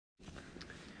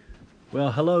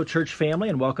Well, hello, church family,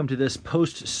 and welcome to this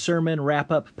post-sermon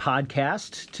wrap-up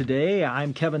podcast. Today,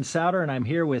 I'm Kevin Souter, and I'm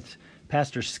here with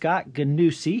Pastor Scott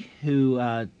Ganussi,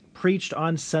 who preached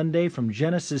on Sunday from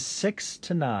Genesis 6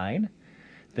 to 9,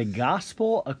 the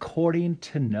Gospel according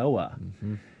to Noah.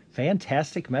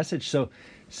 Fantastic message. So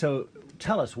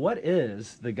tell us, what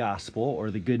is the Gospel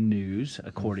or the good news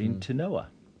according to Noah?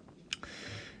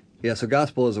 Yeah, so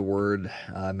gospel is a word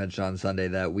I mentioned on Sunday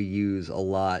that we use a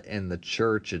lot in the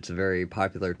church. It's a very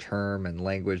popular term and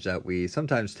language that we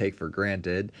sometimes take for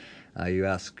granted. You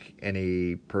ask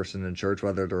any person in church,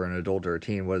 whether they're an adult or a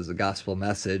teen, what is the gospel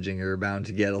message, and you're bound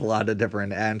to get a lot of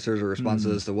different answers or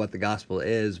responses as to what the gospel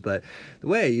is. But the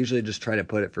way I usually just try to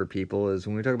put it for people is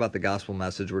when we talk about the gospel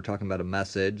message, we're talking about a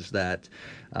message that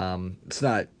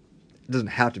it doesn't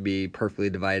have to be perfectly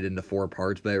divided into four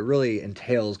parts, but it really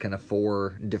entails kind of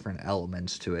four different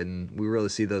elements to it. And we really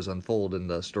see those unfold in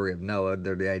the story of Noah.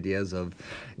 They're the ideas of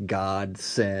God,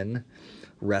 sin,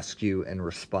 rescue, and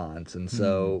response. And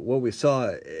so what we saw,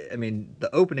 the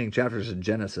opening chapters of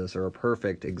Genesis are a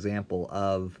perfect example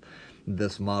of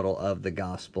this model of the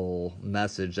gospel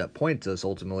message that points us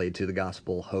ultimately to the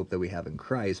gospel hope that we have in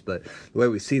Christ. But the way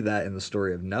we see that in the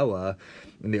story of Noah,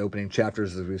 in the opening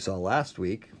chapters, as we saw last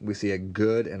week, we see a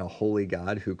good and a holy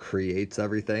God who creates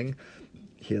everything.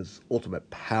 He has ultimate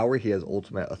power. He has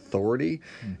ultimate authority.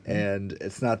 And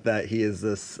it's not that he is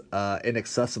this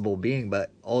inaccessible being, but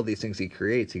all these things he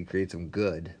creates them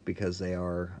good because they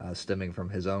are stemming from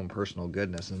his own personal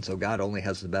goodness. And so God only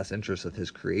has the best interests of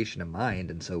his creation in mind.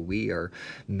 And so we are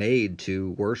made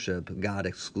to worship God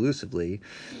exclusively.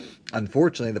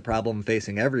 Unfortunately, the problem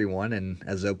facing everyone, and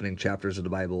as the opening chapters of the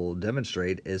Bible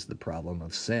demonstrate, is the problem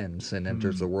of sin. Sin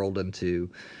enters the world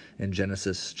in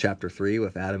Genesis chapter 3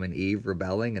 with Adam and Eve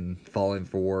rebelling and falling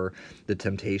for the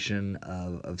temptation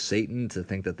of Satan to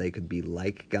think that they could be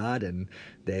like God. And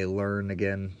they learn,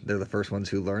 again, they're the first ones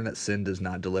who learn that sin does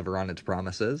not deliver on its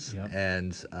promises. Yep.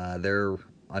 And their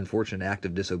unfortunate act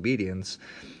of disobedience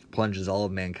plunges all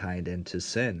of mankind into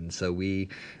sin. And so we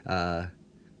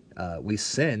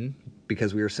sin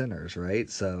because we are sinners, right?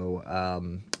 So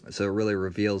it really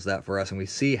reveals that for us, and we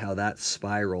see how that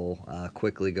spiral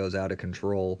quickly goes out of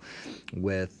control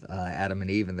with Adam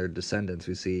and Eve and their descendants.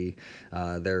 We see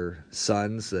their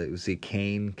sons. We see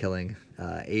Cain killing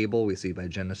Abel. We see by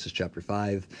Genesis chapter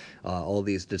 5 all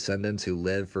these descendants who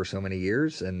live for so many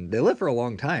years, and they live for a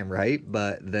long time, right?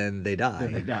 But then they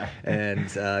die.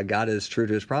 And God is true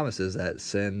to his promises that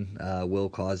sin will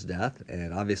cause death,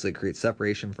 and obviously create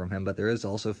separation from him, but there is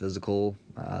also physical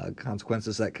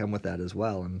consequences that come with that as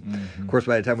well. And of course,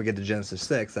 by the time we get to Genesis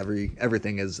 6,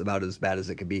 everything is about as bad as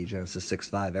it could be. Genesis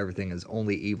 6:5, everything is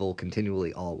only evil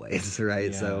continually, always,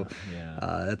 right?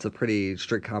 That's a pretty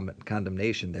strict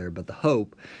condemnation there. But the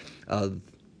hope of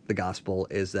the gospel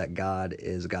is that God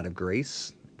is a God of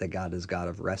grace, that God is God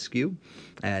of rescue,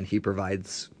 and he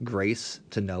provides grace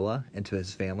to Noah and to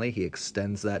his family. He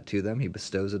extends that to them. He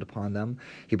bestows it upon them.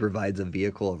 He provides a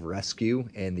vehicle of rescue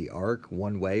in the ark,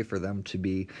 one way for them to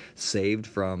be saved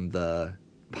from the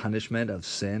punishment of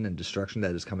sin and destruction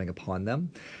that is coming upon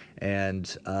them. And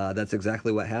that's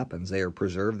exactly what happens. They are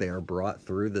preserved. They are brought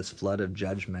through this flood of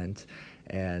judgment.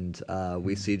 And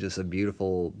we see just a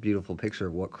beautiful, beautiful picture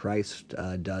of what Christ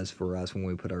does for us when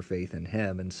we put our faith in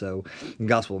him. And so the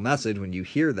gospel message, when you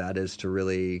hear that, is to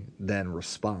really then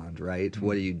respond, right?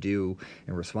 What do you do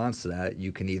in response to that?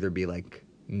 You can either be like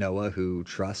Noah, who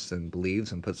trusts and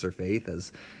believes and puts their faith,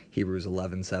 as Hebrews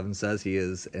 11:7 says, he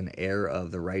is an heir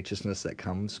of the righteousness that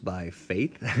comes by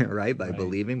faith, right? By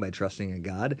believing, by trusting in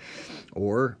God.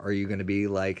 Or are you going to be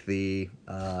like the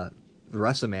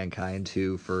rest of mankind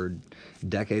who for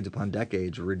decades upon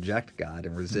decades reject God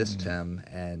and resist him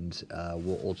and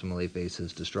will ultimately face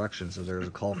his destruction? So there's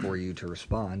a call for you to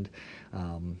respond.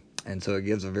 And so it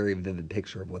gives a very vivid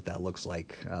picture of what that looks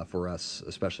like for us,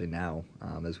 especially now,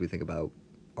 as we think about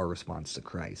our response to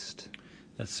Christ.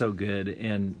 That's so good.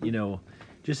 And,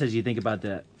 just as you think about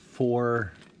that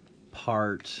four-part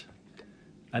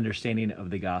understanding of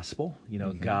the gospel,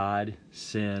 God,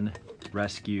 sin,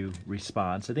 rescue,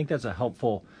 response, I think that's a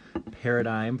helpful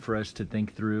paradigm for us to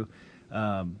think through.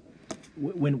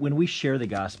 When we share the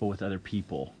gospel with other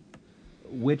people,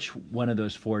 which one of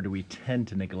those four do we tend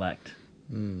to neglect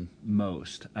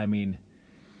most?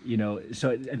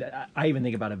 So I even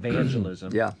think about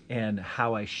evangelism and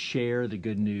how I share the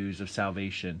good news of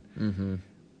salvation.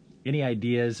 Any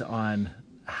ideas on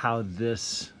how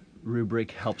this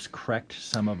rubric helps correct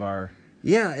some of our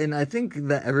Yeah, and I think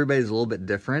that everybody's a little bit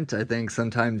different. I think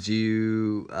sometimes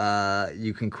you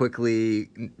can quickly.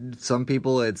 Some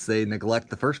people, they neglect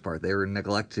the first part. They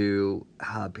neglect to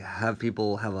have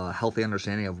people have a healthy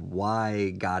understanding of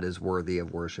why God is worthy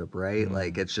of worship. Right?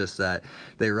 Like it's just that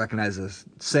they recognize this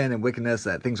sin and wickedness,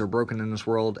 that things are broken in this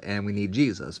world, and we need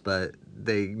Jesus. But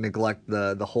they neglect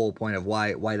the whole point of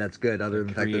why that's good, other than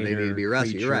the fact that they need to be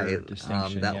rescued. Right?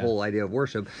 That whole idea of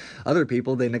worship. Other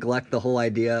people, they neglect the whole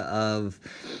idea of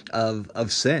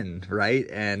sin, right?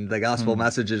 And the gospel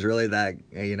message is really that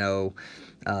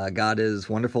God is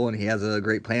wonderful and He has a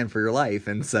great plan for your life,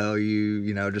 and so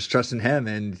you just trust in Him,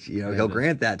 and He'll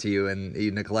grant that to you, and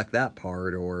you neglect that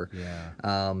part. Or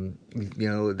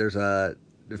there's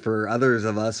for others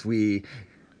of us, we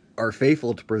are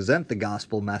faithful to present the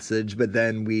gospel message, but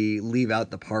then we leave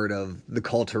out the part of the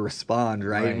call to respond,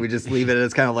 right? And we just leave it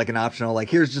as kind of like an optional, like,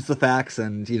 here's just the facts,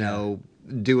 and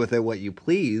do with it what you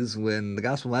please, when the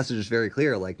gospel message is very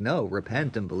clear, like, no,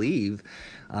 repent and believe.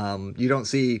 You don't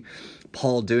see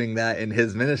Paul doing that in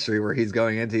his ministry, where he's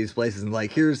going into these places and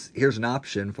like, here's an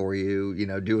option for you,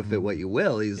 do with it what you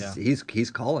will.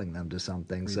 He's calling them to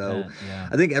something. Repent,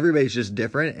 I think everybody's just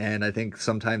different, and I think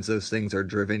sometimes those things are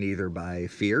driven either by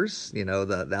fears.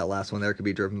 That last one there could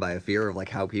be driven by a fear of like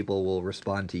how people will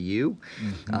respond to you.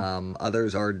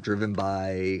 Others are driven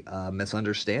by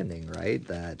misunderstanding, right?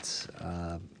 That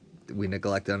we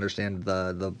neglect to understand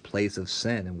the place of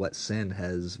sin and what sin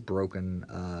has broken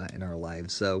in our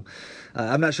lives. So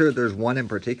I'm not sure that there's one in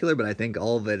particular, but I think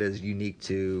all of it is unique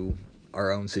to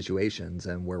our own situations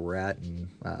and where we're at and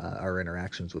our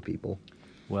interactions with people.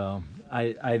 Well,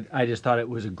 I just thought it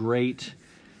was a great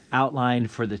outline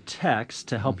for the text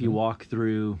to help you walk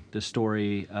through the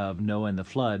story of Noah and the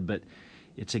flood, but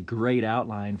it's a great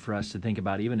outline for us to think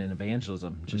about even in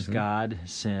evangelism, just God,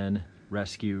 sin,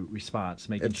 rescue, response,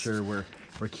 making sure we're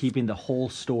keeping the whole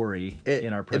story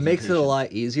in our presentation. It makes it a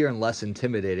lot easier and less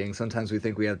intimidating. Sometimes we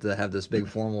think we have to have this big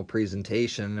formal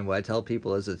presentation, and what I tell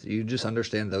people is that you just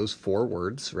understand those 4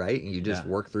 words, right? And you just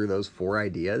work through those 4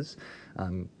 ideas.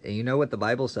 And you know what the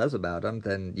Bible says about them,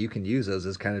 then you can use those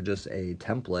as kind of just a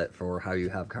template for how you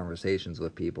have conversations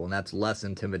with people. And that's less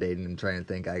intimidating than trying to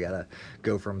think I got to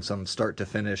go from some start to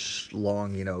finish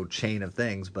long, chain of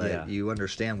things. But you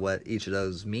understand what each of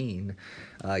those mean.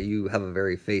 You have a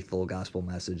very faithful gospel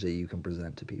message that you can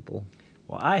present to people.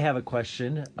 Well, I have a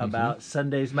question about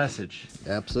Sunday's message.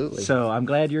 Absolutely. So I'm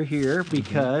glad you're here,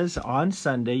 because on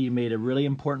Sunday you made a really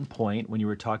important point when you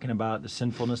were talking about the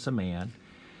sinfulness of man,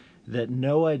 that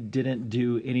Noah didn't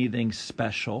do anything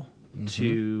special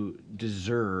to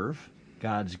deserve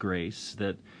God's grace.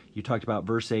 That you talked about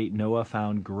verse 8, Noah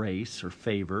found grace or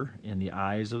favor in the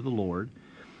eyes of the Lord.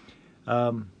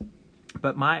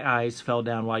 But my eyes fell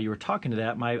down while you were talking to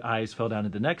that. My eyes fell down to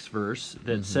the next verse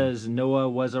that says Noah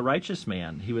was a righteous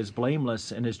man. He was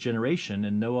blameless in his generation,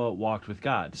 and Noah walked with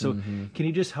God. So can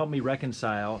you just help me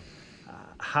reconcile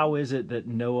how is it that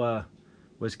Noah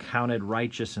was counted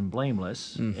righteous and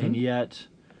blameless, and yet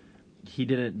he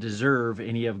didn't deserve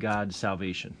any of God's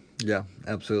salvation? Yeah,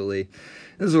 absolutely.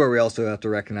 This is where we also have to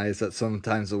recognize that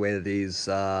sometimes the way that these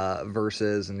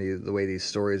verses and the way these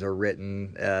stories are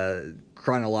written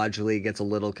chronologically gets a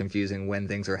little confusing when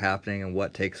things are happening and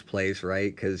what takes place,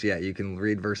 right? Because, you can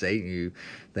read verse 8 and you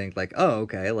think like, oh,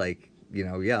 okay, like,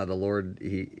 the Lord,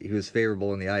 he was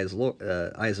favorable in the eyes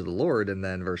of the Lord. And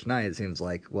then verse 9, it seems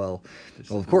like, well,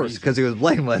 of course, because he was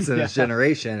blameless in his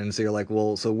generation. And so you're like,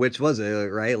 well, so which was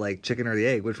it, right? Like chicken or the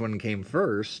egg, which one came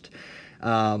first?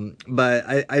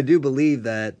 But I do believe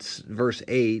that verse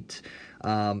 8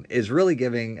 is really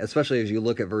giving, especially as you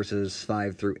look at verses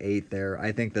 5 through 8 there,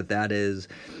 I think that is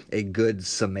a good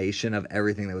summation of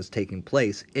everything that was taking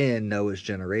place in Noah's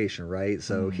generation, right?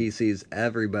 So he sees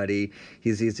everybody,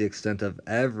 he sees the extent of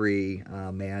every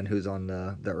man who's on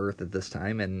the earth at this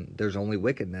time, and there's only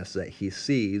wickedness that he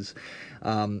sees.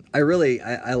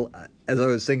 As I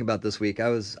was thinking about this week, I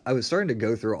was starting to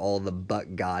go through all the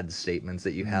but God statements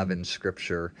that you have in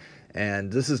Scripture.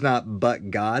 And this is not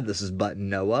but God, this is but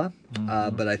Noah.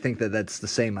 But I think that's the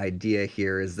same idea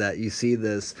here, is that you see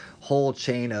this whole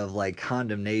chain of like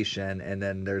condemnation, and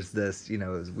then there's this,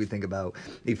 as we think about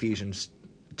Ephesians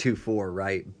 2:4,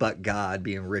 right? But God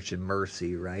being rich in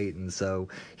mercy, right? And so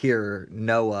here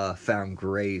Noah found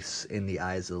grace in the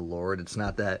eyes of the Lord. It's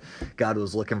not that God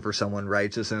was looking for someone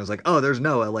righteous and it was like, oh, there's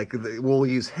Noah, like we'll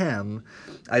use him.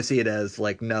 I see it as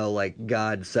like, no, like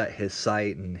God set his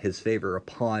sight and his favor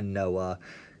upon Noah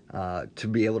to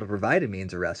be able to provide a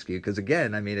means of rescue. Because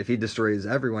again, I mean, if he destroys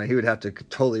everyone, he would have to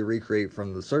totally recreate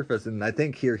from the surface. And I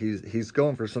think here he's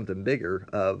going for something bigger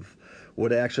of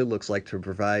what it actually looks like to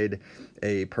provide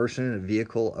a person and a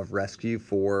vehicle of rescue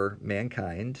for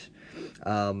mankind.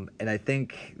 And I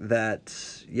think that,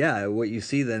 what you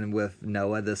see then with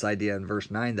Noah, this idea in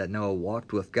verse 9 that Noah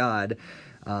walked with God,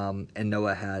 and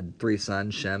Noah had 3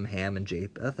 sons, Shem, Ham, and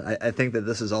Japheth. I think that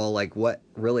this is all like what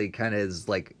really kind of is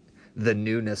like the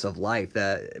newness of life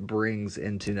that brings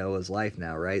into Noah's life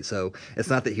now, right? So it's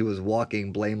not that he was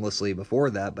walking blamelessly before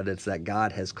that, but it's that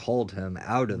God has called him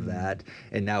out of that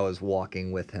and now is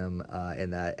walking with him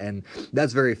in that. And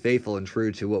that's very faithful and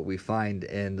true to what we find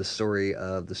in the story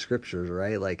of the scriptures,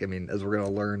 right? Like, I mean, as we're going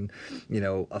to learn,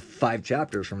 5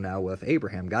 chapters from now with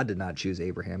Abraham, God did not choose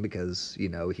Abraham because,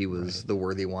 he was the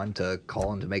worthy one to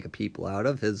call and to make a people out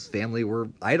of. His family were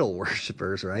idol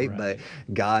worshipers, right? But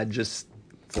God just,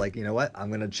 it's like, you know what? I'm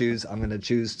going to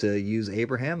choose to use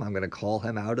Abraham. I'm going to call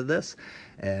him out of this,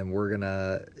 and we're going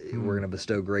to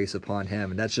bestow grace upon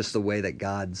him. And that's just the way that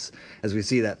God's, as we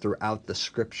see that throughout the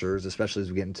scriptures, especially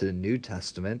as we get into the New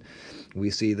Testament, we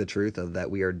see the truth of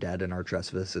that we are dead in our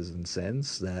trespasses and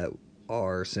sins, that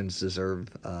our sins deserve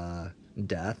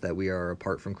death, that we are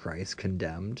apart from Christ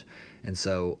condemned. And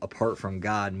so apart from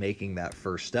God making that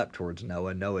first step towards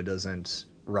Noah doesn't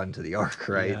run to the ark,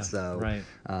 right?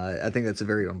 I think that's a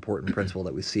very important principle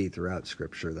that we see throughout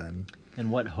Scripture then.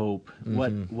 And what hope,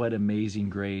 what amazing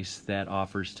grace that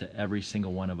offers to every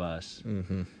single one of us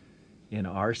in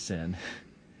our sin,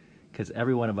 because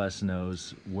every one of us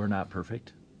knows we're not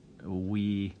perfect.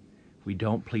 We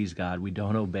don't please God. We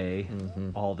don't obey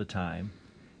all the time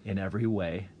in every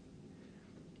way.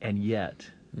 And yet,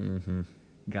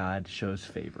 God shows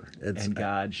favor and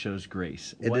God shows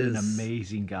grace. What an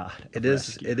amazing God!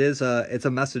 It's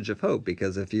a message of hope,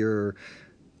 because if you're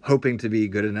hoping to be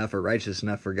good enough or righteous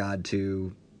enough for God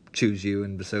to choose you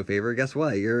and bestow favor, guess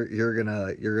what? You're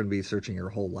gonna be searching your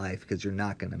whole life, because you're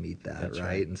not gonna meet that, that's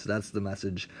right? And so that's the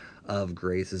message of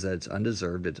grace, is that it's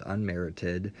undeserved, it's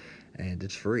unmerited, and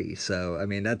it's free. So I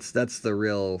mean, that's the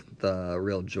real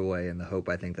joy and the hope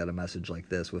I think that a message like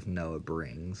this with Noah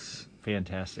brings.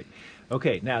 Fantastic.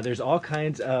 Okay, now there's all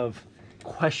kinds of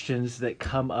questions that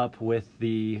come up with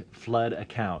the flood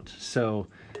account. So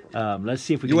let's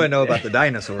see if we can... You want to know about the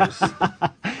dinosaurs.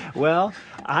 Well,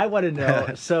 I want to know.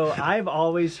 So I've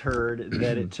always heard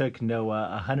that it took Noah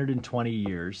 120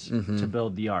 years to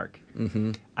build the ark.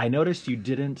 I noticed you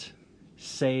didn't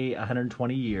say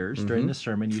 120 years during the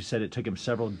sermon. You said it took him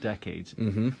several decades.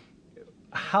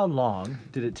 How long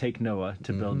did it take Noah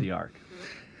to build the ark?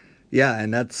 Yeah,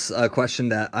 and that's a question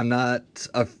that I'm not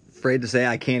afraid to say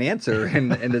I can't answer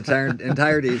in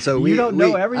entirety. So you don't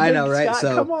know everything. I know, right? Scott,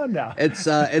 so come on now.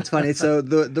 It's funny. So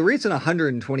the reason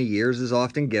 120 years is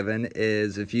often given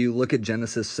is if you look at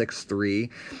Genesis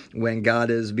 6:3, when God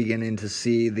is beginning to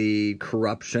see the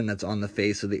corruption that's on the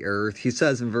face of the earth, he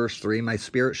says in verse 3, "My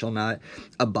spirit shall not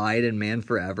abide in man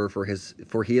forever, for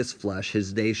he is flesh.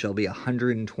 His day shall be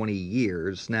 120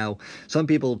 years." Now, some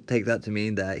people take that to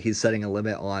mean that he's setting a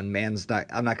limit on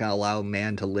I'm not going to allow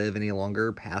man to live any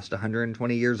longer past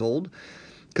 120 years old,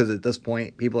 because at this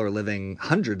point people are living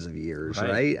hundreds of years,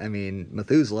 right? I mean,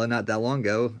 Methuselah not that long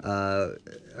ago,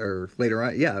 or later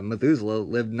on, Methuselah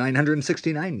lived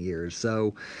 969 years.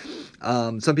 So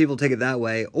some people take it that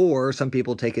way, or some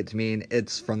people take it to mean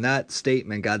it's from that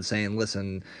statement God saying,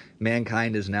 listen,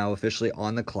 mankind is now officially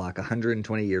on the clock.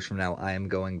 120 years from now, I am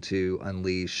going to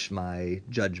unleash my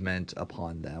judgment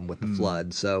upon them with the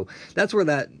flood. So that's where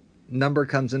that number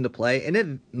comes into play, and it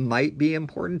might be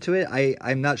important to it.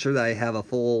 I'm not sure that I have a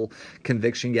full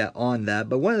conviction yet on that,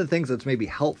 but one of the things that's maybe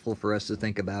helpful for us to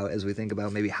think about as we think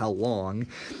about maybe how long,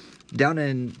 down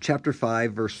in chapter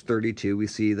 5, verse 32, we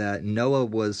see that Noah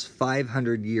was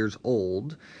 500 years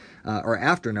old, or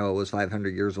after Noah was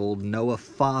 500 years old, Noah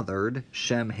fathered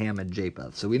Shem, Ham, and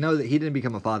Japheth. So we know that he didn't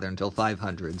become a father until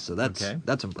 500. So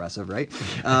that's impressive, right?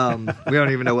 We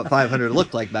don't even know what 500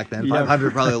 looked like back then.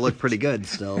 500 probably looked pretty good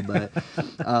still, but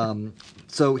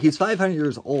so he's 500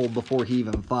 years old before he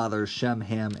even fathers Shem,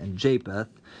 Ham, and Japheth.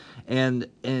 And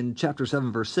in chapter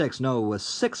 7, verse 6, Noah was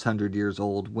 600 years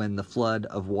old when the flood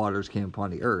of waters came upon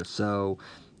the earth. So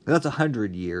that's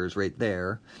 100 years right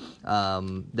there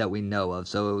that we know of.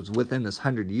 So it was within this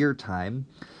 100-year time.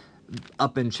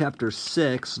 Up in chapter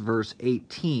 6, verse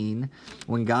 18,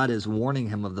 when God is warning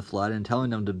him of the flood and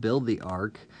telling him to build the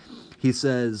ark, he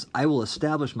says, "I will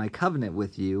establish my covenant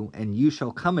with you, and you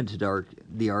shall come into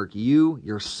the ark, you,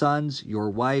 your sons, your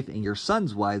wife, and your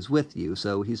sons' wives with you.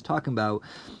 So he's talking about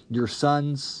your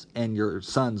sons and your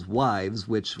sons' wives,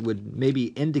 which would maybe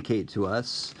indicate to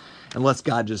us, unless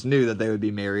God just knew that they would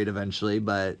be married eventually,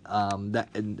 but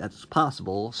that's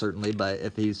possible, certainly. But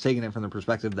if he's taking it from the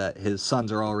perspective that his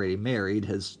sons are already married,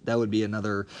 that would be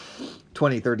another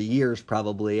 20, 30 years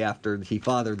probably after he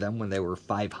fathered them when they were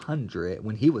 500,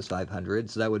 when he was 500.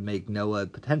 So that would make Noah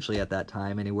potentially at that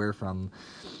time anywhere from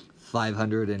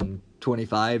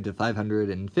 525 to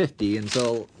 550. And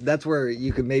so that's where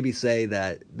you could maybe say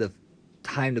that the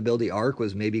time to build the ark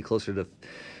was maybe closer to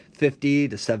 50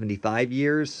 to 75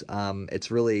 years. It's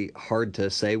really hard to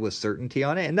say with certainty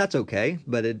on it, and that's okay,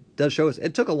 but it does show us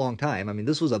it took a long time. I mean,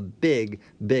 this was a big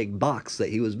box that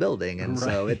he was building, and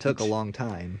so it took a long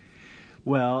time.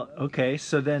 Well, okay,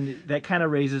 so then that kind of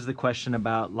raises the question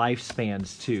about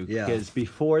lifespans too, because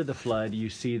before the flood, you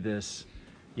see this,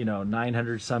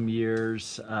 900 some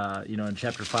years, in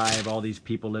chapter 5, all these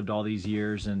people lived all these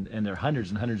years, and they're hundreds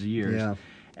and hundreds of years. Yeah.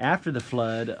 After the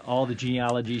flood, all the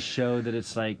genealogies show that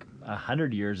it's like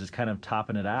 100 years is kind of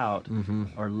topping it out,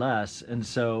 or less. And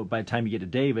so by the time you get to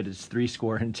David, it's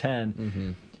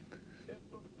 70.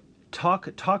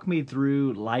 Talk me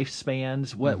through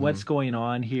lifespans. What's going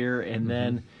on here, and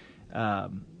then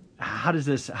how does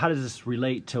this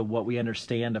relate to what we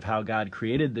understand of how God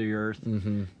created the earth,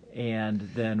 and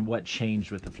then what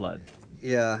changed with the flood?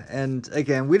 Yeah, and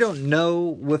again, we don't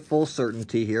know with full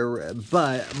certainty here,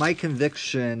 but my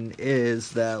conviction is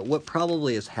that what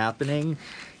probably is happening,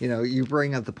 you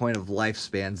bring up the point of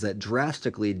lifespans that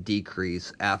drastically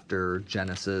decrease after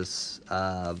Genesis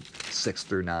 6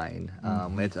 through 9.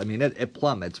 It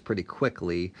plummets pretty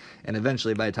quickly, and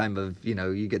eventually by the time of,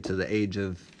 you get to the age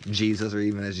of Jesus, or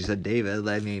even as you said,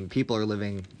 David, people are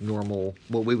living normal,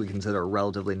 what we would consider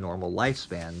relatively normal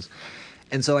lifespans.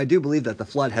 And so I do believe that the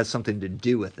flood has something to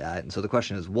do with that. And so the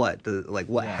question is what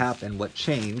happened, what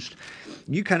changed?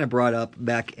 You kind of brought up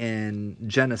back in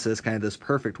Genesis kind of this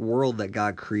perfect world that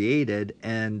God created.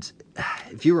 And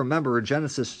if you remember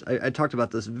Genesis, I talked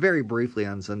about this very briefly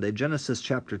on Sunday. Genesis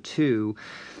chapter 2,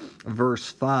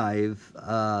 verse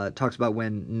 5 talks about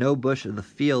when no bush of the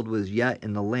field was yet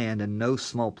in the land, and no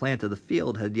small plant of the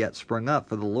field had yet sprung up,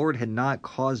 for the Lord had not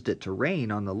caused it to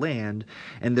rain on the land,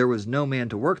 and there was no man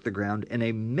to work the ground, and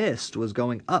a mist was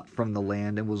going up from the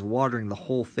land and was watering the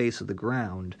whole face of the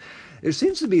ground. There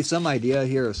seems to be some idea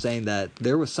here of saying that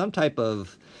there was some type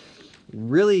of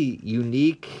really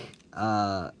unique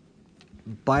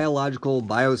biological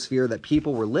biosphere that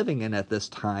people were living in at this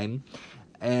time,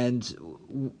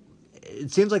 and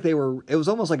it seems like it was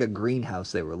almost like a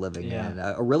greenhouse they were living in,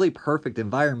 a really perfect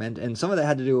environment. And some of that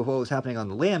had to do with what was happening on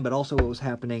the land, but also what was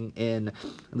happening in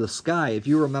the sky. If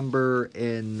you remember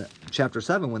in chapter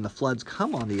 7, when the floods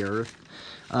come on the earth,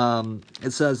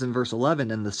 it says in verse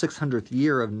 11, in the 600th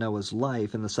year of Noah's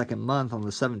life, in the 2nd month, on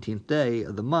the 17th day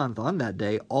of the month, on that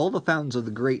day, all the fountains of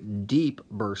the great deep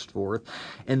burst forth,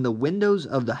 and the windows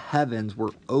of the heavens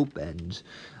were opened.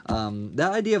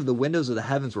 That idea of the windows of the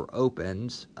heavens were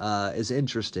opened is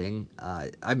interesting.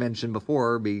 I mentioned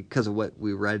before, because of what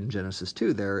we read in Genesis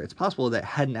 2 there, it's possible that it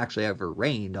hadn't actually ever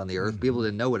rained on the earth. People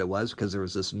didn't know what it was because there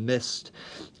was this mist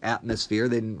atmosphere.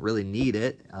 They didn't really need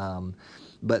it.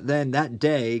 But then that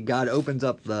day, God opens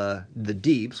up the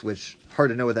deeps, which hard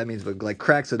to know what that means, but like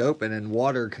cracks it open, and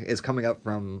water is coming up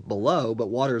from below, but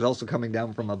water is also coming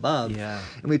down from above. Yeah.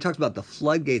 And we talked about the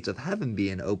floodgates of heaven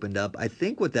being opened up. I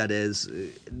think what that is,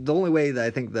 the only way that I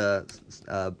think the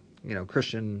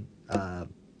Christian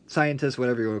scientists,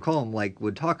 whatever you want to call them,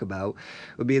 would talk about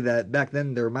would be that back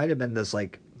then there might have been this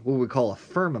what we call a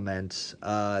firmament,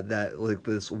 that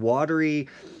this watery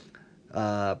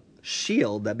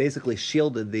shield that basically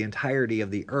shielded the entirety of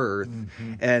the earth,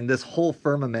 and this whole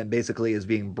firmament basically is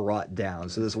being brought down.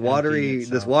 So this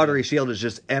watery shield is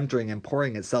just emptying and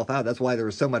pouring itself out. That's why there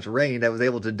was so much rain that was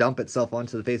able to dump itself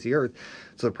onto the face of the earth.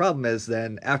 So the problem is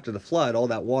then after the flood, all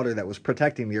that water that was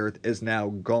protecting the earth is now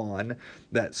gone.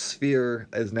 That sphere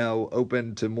is now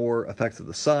open to more effects of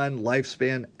the sun.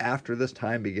 Lifespan after this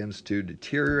time begins to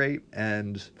deteriorate,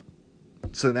 and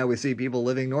so now we see people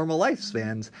living normal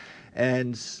lifespans.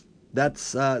 And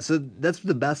that's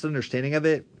the best understanding of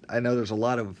it. I know there's a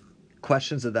lot of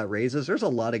questions that raises. There's a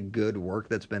lot of good work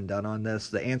that's been done on this.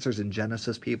 The Answers in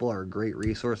Genesis people are a great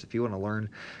resource if you want to learn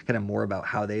kind of more about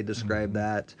how they describe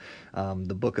that.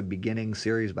 The Book of Beginnings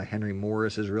series by Henry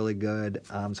Morris is really good.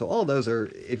 So all those are,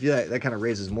 that kind of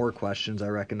raises more questions, I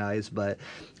recognize, but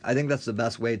I think that's the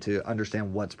best way to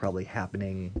understand what's probably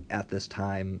happening at this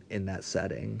time in that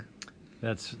setting.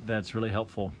 That's really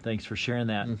helpful. Thanks for sharing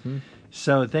that.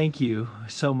 So thank you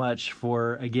so much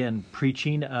for, again,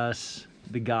 preaching us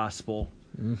the gospel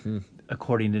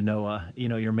according to Noah. You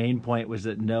know, your main point was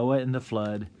that Noah and the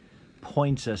flood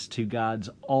points us to God's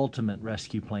ultimate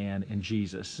rescue plan in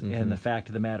Jesus. And the fact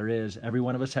of the matter is, every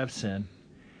one of us have sin.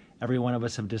 Every one of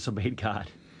us have disobeyed God.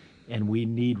 And we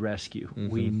need rescue.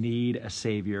 We need a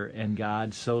Savior. And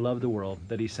God so loved the world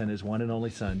that he sent his one and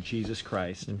only Son, Jesus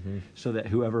Christ, so that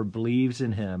whoever believes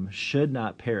in him should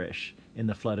not perish in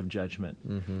the flood of judgment,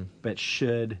 but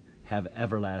should have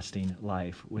everlasting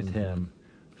life with him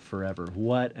forever.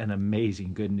 What an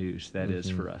amazing good news that is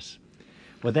for us.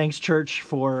 Well, thanks, church,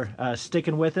 for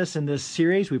sticking with us in this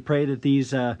series. We pray that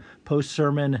these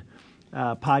post-sermon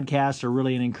podcasts are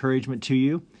really an encouragement to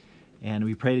you. And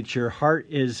we pray that your heart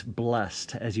is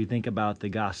blessed as you think about the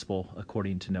gospel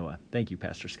according to Noah. Thank you,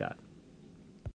 Pastor Scott.